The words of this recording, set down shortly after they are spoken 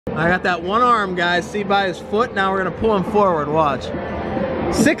I got that one arm, guys. See by his foot? Now we're gonna pull him forward. Watch.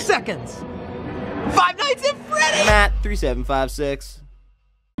 6 seconds. Five Nights at Freddy's! Matt 3756.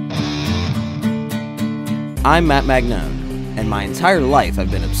 I'm Matt Magnone, and my entire life I've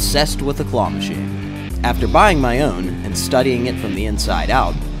been obsessed with a claw machine. After buying my own and studying it from the inside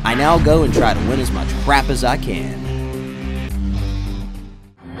out, I now go and try to win as much crap as I can.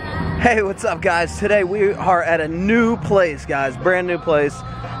 Hey, what's up, guys? Today we are at a new place, guys. Brand new place.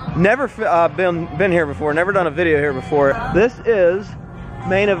 Never been here before. Never done a video here before. This is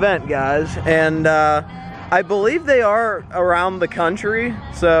Main Event, guys, and I believe they are around the country.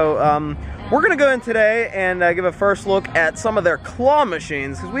 So we're gonna go in today and give a first look at some of their claw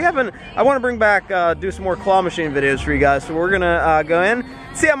machines, because we haven't. I want to bring back do some more claw machine videos for you guys. So we're gonna go in,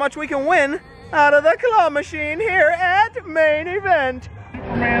 see how much we can win out of the claw machine here at Main Event.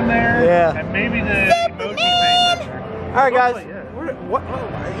 Superman there, yeah, and maybe the emoji face. All right, guys. What?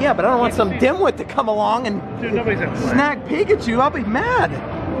 Yeah, but I don't want some dimwit to come along and snag Pikachu. I'll be mad.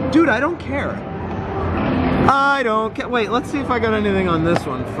 Dude, I don't care. I don't care. Wait, let's see if I got anything on this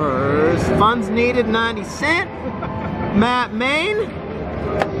one first. Funds needed, 90 cents. Matt Main.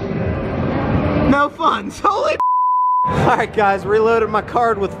 No funds. Holy. Alright, guys, reloaded my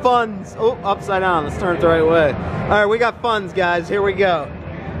card with funds. Oh, upside down. Let's turn it the right way. Alright, we got funds, guys. Here we go.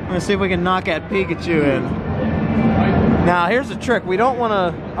 I'm gonna see if we can knock that Pikachu in. Now, here's the trick. We don't want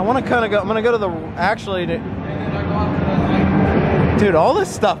to. I want to kind of go. I'm going to go to the. Actually, dude, all this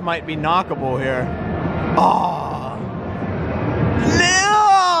stuff might be knockable here. Oh.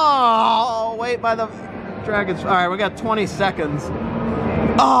 No! Wait by the dragons. All right, we got 20 seconds.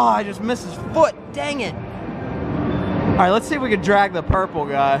 Oh, I just missed his foot. Dang it. All right, let's see if we can drag the purple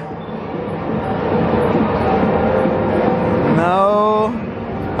guy. No.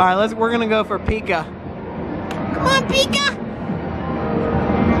 All right, we're going to go for Pika. Come on, Pika!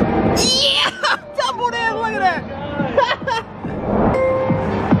 Yeah! Tumbled in, look at that!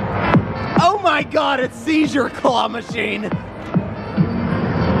 Oh my god, it's seizure claw machine!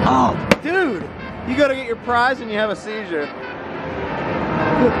 Oh, dude! You gotta get your prize and you have a seizure.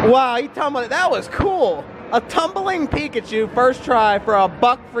 Wow, he tumbled it. That was cool! A tumbling Pikachu, first try for a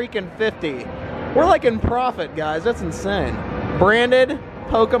 $1.50. We're like in profit, guys. That's insane. Branded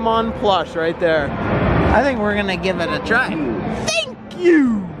Pokemon plush right there. I think we're gonna give it a try. Thank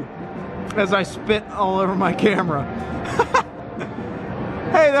you! As I spit all over my camera.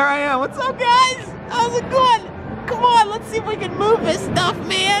 Hey, there I am. What's up, guys? How's it going? Come on, let's see if we can move this stuff,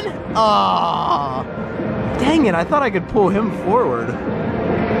 man. Aww. Dang it, I thought I could pull him forward.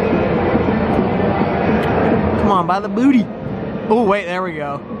 Come on, by the booty. Oh, wait, there we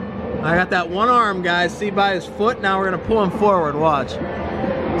go. I got that one arm, guys. See by his foot? Now we're gonna pull him forward. Watch.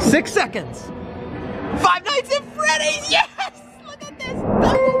 6 seconds. Five Nights at Freddy's, yes! Look at this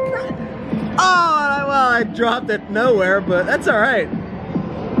double prize. Oh, well, I dropped it nowhere, but that's all right.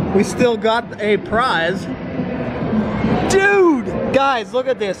 We still got a prize. Dude, guys, look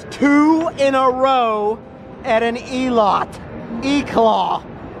at this. 2 in a row at an E-Claw.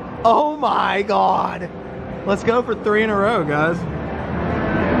 Oh my God. Let's go for 3 in a row, guys.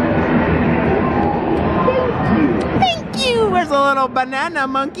 Thank you. Where's a little banana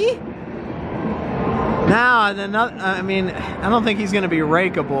monkey? Now, I mean, I don't think he's going to be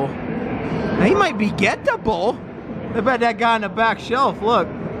rakeable. Now, he might be gettable. I bet that guy on the back shelf, look.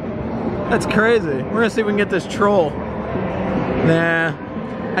 That's crazy. We're going to see if we can get this troll. Nah.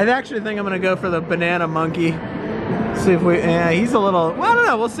 I actually think I'm going to go for the banana monkey. See if we, yeah, he's a little, well, I don't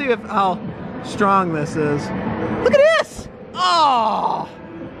know. We'll see how strong this is. Look at this. Oh,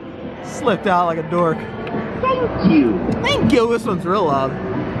 slipped out like a dork. Thank you. Thank you. This one's real loud.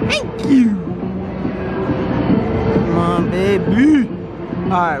 Thank you. Come on, baby.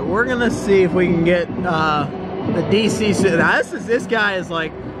 Alright, we're gonna see if we can get the DC suit. Now this guy is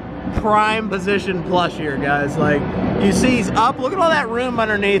like prime position plush here, guys. Like, you see he's up, look at all that room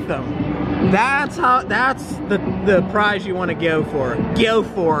underneath him. That's the prize you want to go for. Go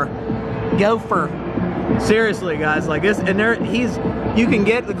for. Seriously, guys, like this, and you can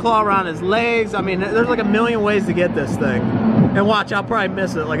get the claw around his legs. I mean, there's like a million ways to get this thing. And watch, I'll probably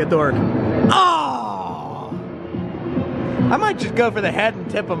miss it like a dork. Oh! I might just go for the head and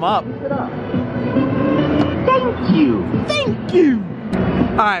tip him up. Thank you. Thank you.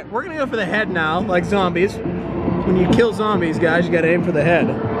 All right, we're gonna go for the head now, like zombies. When you kill zombies, guys, you gotta aim for the head.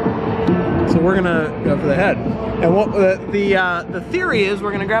 So we're gonna go for the head. And what the theory is,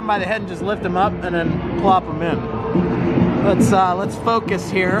 we're gonna grab him by the head and just lift him up and then plop him in. Let's focus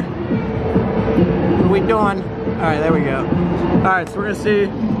here. What are we doing? All right, there we go. All right, so we're gonna see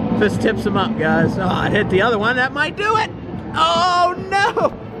if this tips him up, guys. Oh, it hit the other one. That might do it. Oh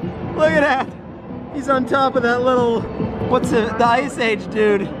no! Look at that. He's on top of that little, what's it, the Ice Age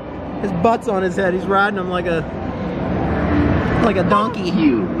dude. His butt's on his head. He's riding him like a donkey.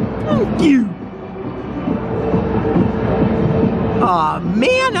 Thank you. Aw,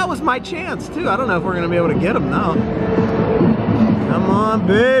 man, that was my chance too. I don't know if we're gonna be able to get him now. Come on,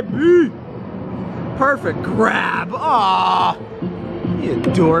 baby. Perfect grab. Aw, you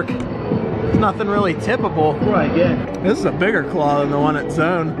dork. There's nothing really tippable. Right, yeah. This is a bigger claw than the one at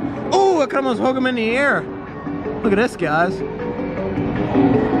zone. Oh, I could almost hook him in the air. Look at this, guys.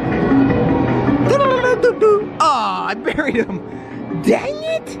 Oh, I buried him. Dang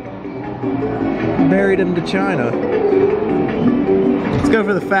it! Buried him to China. Let's go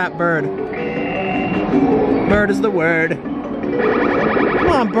for the fat bird. Bird is the word. Come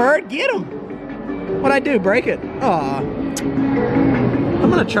on, bird, get him. What'd I do, break it? Aw. I'm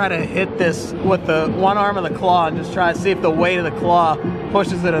gonna try to hit this with the one arm of the claw and just try to see if the weight of the claw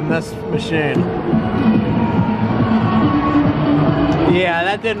pushes it in this machine. Yeah,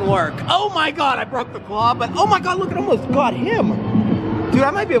 that didn't work. Oh my God, I broke the claw, but oh my God, look, it almost got him. Dude,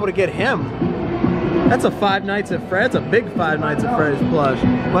 I might be able to get him. That's a Five Nights at Freddy's. That's a big Five Nights at Freddy's plush.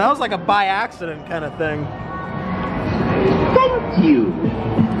 Well, that was like a by accident kind of thing. Thank you.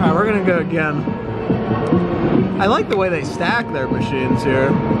 All right, we're gonna go again. I like the way they stack their machines here.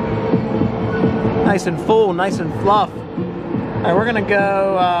 Nice and full, nice and fluff. All right, we're gonna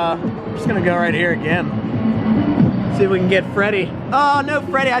go, just gonna go right here again. See if we can get Freddy. Oh, no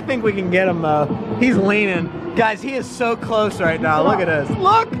Freddy, I think we can get him though. He's leaning. Guys, he is so close right now. Look at this.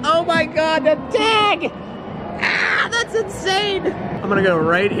 Look, oh my God, the tag. Ah, that's insane. I'm gonna go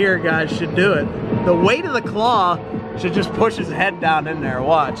right here, guys, should do it. The weight of the claw should just push his head down in there,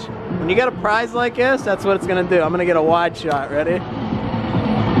 watch. When you get a prize like this, that's what it's gonna do. I'm gonna get a wide shot, ready?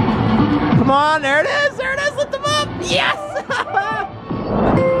 Come on, there it is, lift him up, yes!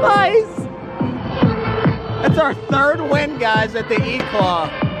 Nice! That's our third win, guys, at the E-Claw.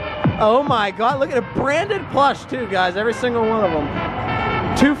 Oh my God, look at it, branded plush too, guys, every single one of them.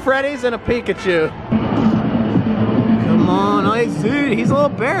 2 Freddys and a Pikachu. Come on, I see, he's a little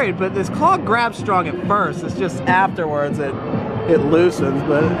buried, but this claw grabs strong at first. It's just afterwards it loosens,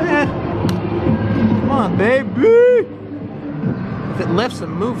 but Come on, baby. If it lifts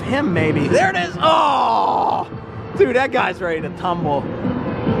and move him, maybe. There it is. Oh, dude, that guy's ready to tumble.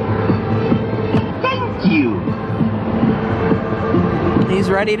 Thank you. He's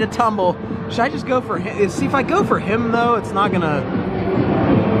ready to tumble. Should I just go for him? See, if I go for him, though, it's not gonna...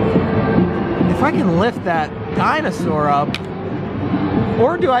 If I can lift that dinosaur up...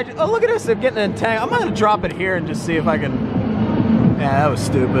 Or do I... Oh, look at this, I'm getting entangled. I'm gonna drop it here and just see if I can... Yeah, that was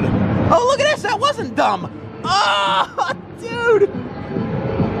stupid. Oh, look at this, that wasn't dumb! Oh, dude!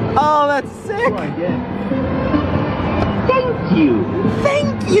 Oh, that's sick! Thank you!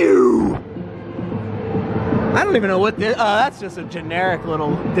 Thank you! I don't even know what this... that's just a generic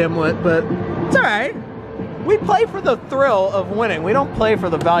little dimwit, but it's alright. We play for the thrill of winning. We don't play for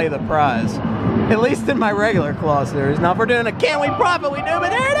the value of the prize. At least in my regular Claw series. Now, if we're doing a Can We Profit, we do, but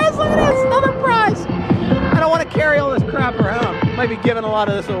there it is! Look at this! Another prize! I don't want to carry all this crap around. Might be giving a lot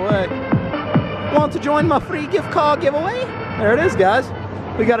of this away. Want to join my free gift card giveaway? There it is, guys.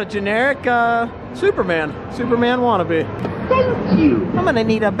 We got a generic Superman wannabe. Thank you. I'm gonna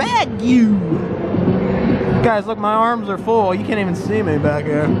need a bag, you. Guys, look, my arms are full. You can't even see me back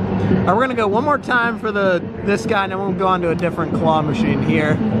here. All right, we're gonna go one more time for this guy, and then we'll go on to a different claw machine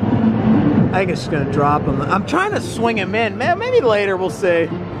here. I think it's just gonna drop him. I'm trying to swing him in. Man, maybe later we'll see.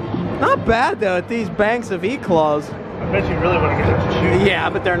 Not bad though at these banks of E-Claws. I bet you really want to get it to shoot. Yeah,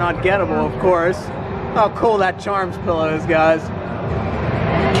 but they're not gettable, of course. How cool that Charms pillow is, guys.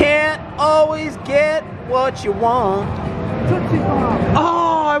 Can't always get what you want.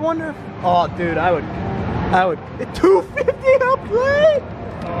 Oh, I wonder if... Oh, dude, I would... 250 I'll play?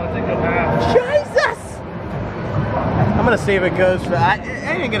 Oh, I think I'll have. Jesus! I'm gonna see if it goes for... I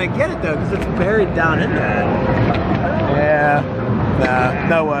ain't gonna get it, though, because it's buried down in there. Yeah. Nah,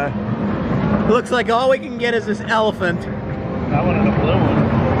 no way. Looks like all we can get is this elephant. That one and a blue one.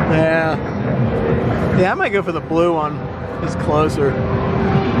 Yeah. Yeah, I might go for the blue one. It's closer.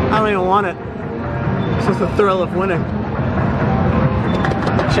 I don't even want it. It's just the thrill of winning.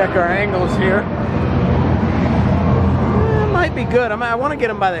 Check our angles here. It might be good. I want to get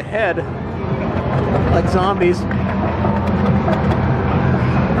him by the head. Like zombies.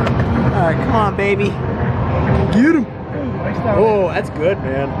 Alright, come on, baby. Get him. Oh, that's good,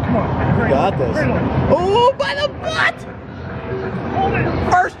 man. Come on. You got this. Oh, by the butt! Hold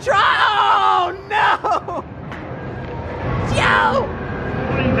it. First try! Oh, no! Yo!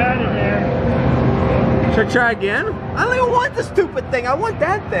 What are you got in there? Should I try again? I don't even want the stupid thing. I want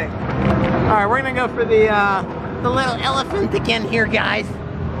that thing. All right, we're gonna go for the little elephant again here, guys.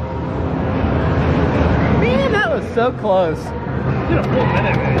 Man, that was so close. You did a full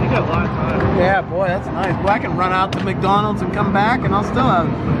minute, man. You got a lot of time. Yeah, boy, that's nice. Well, I can run out to McDonald's and come back, and I'll still have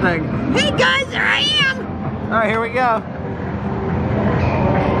a thing. Hey guys, there I am. All right, here we go.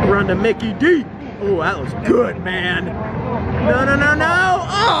 Run to Mickey D. Oh, that was good, man. No, no, no, no.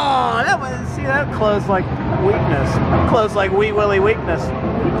 Oh, that was, see, that closed like weakness. Closed like Wee Willie weakness.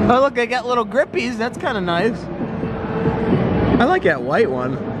 Oh, look, I got little grippies. That's kind of nice. I like that white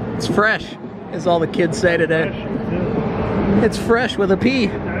one. It's fresh, as all the kids say today. It's fresh with a P.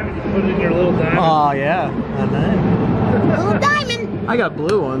 Put it in your little diamond. Oh, yeah. Little diamond. I got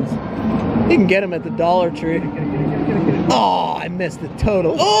blue ones. You can get them at the Dollar Tree. Oh, I missed it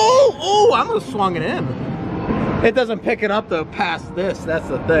total. Oh, oh, I almost swung it in. It doesn't pick it up though past this. That's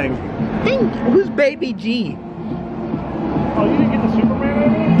the thing. Who's Baby G? Oh, you didn't get the Superman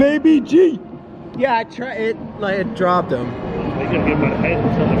over there? Baby G. Yeah, I tried it. Like it dropped him. They gotta get by the head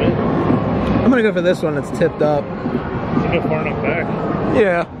and tilt him in. I'm gonna go for this one that's tipped up. You go far enough back.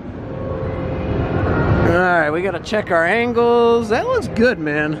 Yeah. All right, we gotta check our angles. That looks good,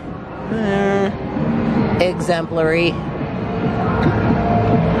 man. Exemplary.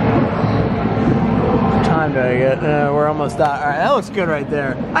 Time do I get? We're almost out. All right, that looks good right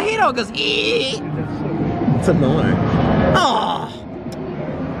there. I hate how it goes. It's annoying. Oh.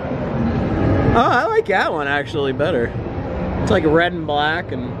 Oh, I like that one actually better. It's like red and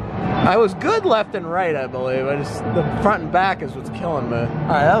black, and I was good left and right, I believe. I just the front and back is what's killing me. All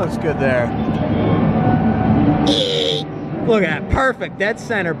right, that looks good there. Look at that, perfect, dead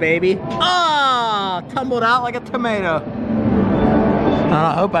center, baby. Ah, tumbled out like a tomato.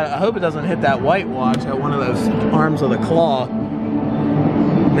 I hope it doesn't hit that white watch at one of those arms of the claw.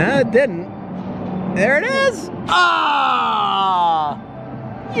 No, it didn't. There it is. Ah,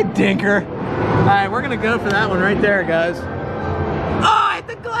 you dinker. All right, we're gonna go for that one right there, guys. Oh, I hit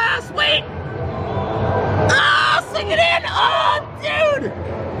the glass. Wait. Ah, sing it in. Oh, dude.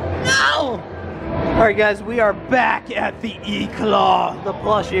 No. All right, guys, we are back at the E-Claw, the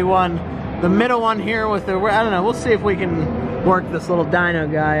plushy one. The middle one here with the, I don't know, we'll see if we can work this little dino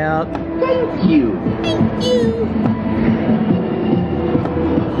guy out. Thank you. Thank you.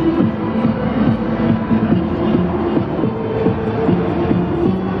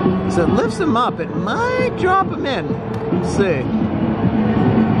 So it lifts him up. It might drop him in. Let's see.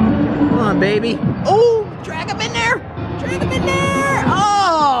 Come on, baby. Oh, drag him in there. Drag him in there.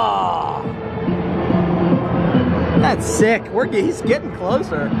 Oh. That's sick. He's getting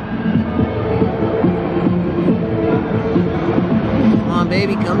closer. Come on,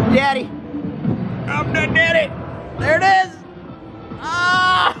 baby. Come to daddy. Come to daddy. There it is.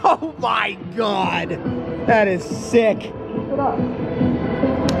 Oh my God. That is sick.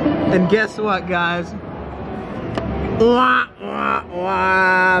 And guess what, guys? Wah, wah,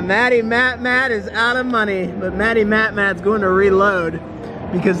 wah. Matt is out of money, but Matt's going to reload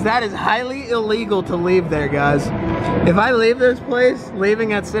because that is highly illegal to leave there, guys. If I leave this place, leaving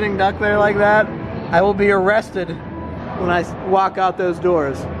that sitting duck there like that, I will be arrested when I walk out those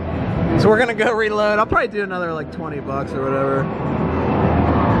doors. So we're gonna go reload. I'll probably do another like 20 bucks or whatever.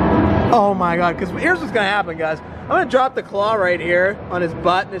 Oh my God, because here's what's gonna happen, guys. I'm gonna drop the claw right here on his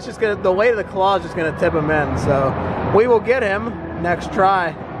butt, and it's just gonna, the weight of the claw is just gonna tip him in. So we will get him next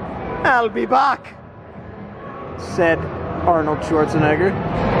try. I'll be back, said Arnold Schwarzenegger.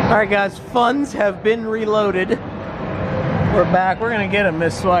 All right, guys, funds have been reloaded. We're back. We're gonna get him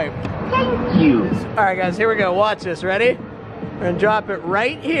this swipe. Thank you. All right, guys, here we go. Watch this. Ready? We're gonna drop it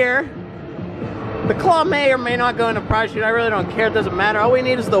right here. The claw may or may not go into prize chute. I really don't care. It doesn't matter. All we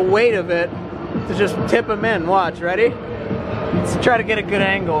need is the weight of it to just tip him in. Watch. Ready? Let's try to get a good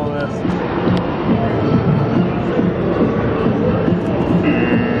angle of this.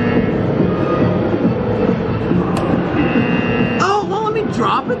 Oh, well, let me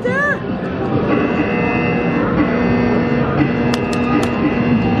drop it there?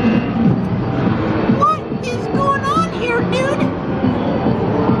 What is going on here, dude?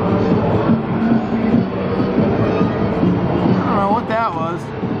 I don't know what that was.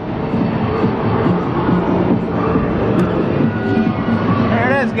 There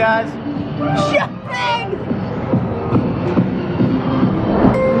it is, guys. Shopping!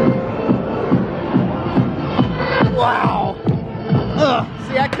 Wow. Ugh,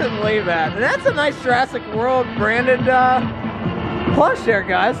 see, I couldn't leave that. And that's a nice Jurassic World branded plush there,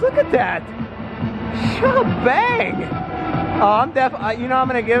 guys. Look at that. Bang! Oh, I'm you know I'm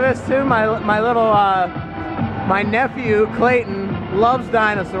gonna give this to my little my nephew Clayton. loves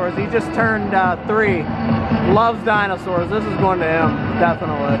dinosaurs. He just turned 3. Loves dinosaurs. This is going to him,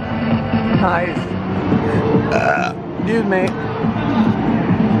 definitely. Nice. Excuse me.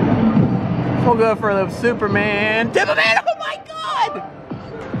 We'll go for the Superman. Timberman! Oh my God!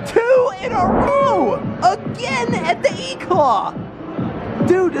 2 in a row! Again at the E-Claw!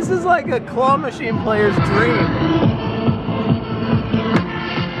 Dude, this is like a claw machine player's dream.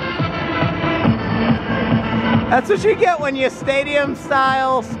 That's what you get when you stadium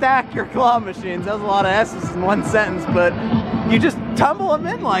style stack your claw machines. That was a lot of S's in one sentence, but you just tumble them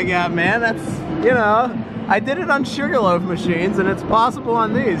in like that, man. That's, you know, I did it on Sugarloaf machines and it's possible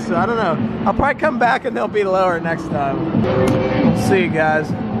on these, so I don't know. I'll probably come back and they'll be lower next time. We'll see,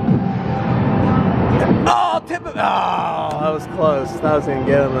 guys. Oh, tip it. Oh, that was close. That was gonna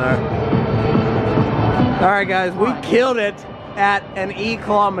get him there. All right, guys, we killed it at an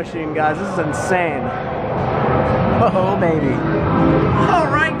E-Claw machine, guys. This is insane. Oh, baby. All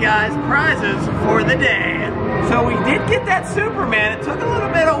right, guys, prizes for the day. So we did get that Superman. It took a little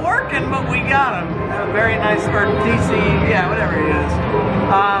bit of working, but we got him. Very nice, or DC, yeah, whatever he is.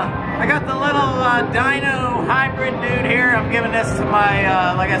 I got the little dino hybrid dude here. I'm giving this to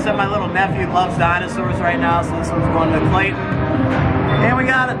my, like I said, my little nephew loves dinosaurs right now, so this one's going to Clayton. And we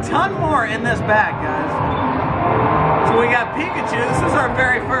got a ton more in this bag, guys. So we got Pikachu. This is our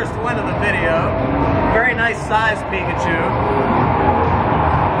very first win of the video. Very nice size Pikachu.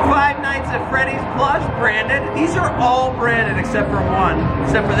 5 Nights at Freddy's plush, branded. These are all branded except for one.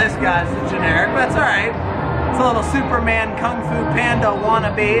 Except for this guy's the generic, but that's alright. It's a little Superman Kung Fu Panda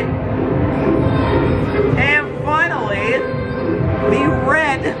wannabe. And finally, the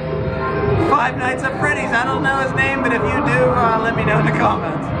red 5 Nights at Freddy's. I don't know his name, but if you do, let me know in the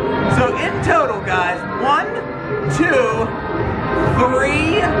comments. So in total, guys, 1, 2,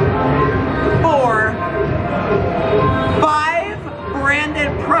 3, 4, 5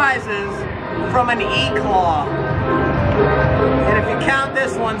 branded prizes from an E-Claw. And if you count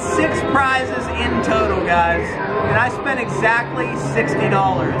this one, 6 prizes in total, guys. And I spent exactly $60.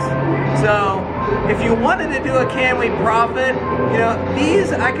 So if you wanted to do a Can We Profit, you know,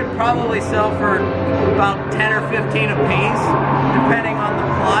 these I could probably sell for about 10 or 15 a piece, depending on the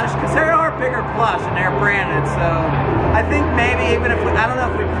plush, because there are bigger plush and they're branded. So I think maybe even if we, I don't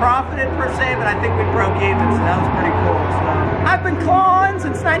know if we profited per se, but I think we broke even, so that was pretty cool. So I've been clawing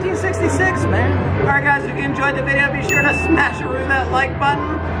since 1966, man. Alright guys, if you enjoyed the video, be sure to smash that like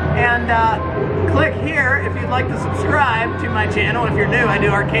button and click here if you'd like to subscribe to my channel. If you're new, I do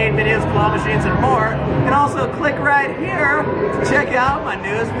arcade videos, claw machines, and more. And also click right here to check out my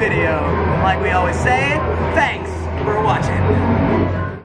newest video. Like we always say, thanks for watching.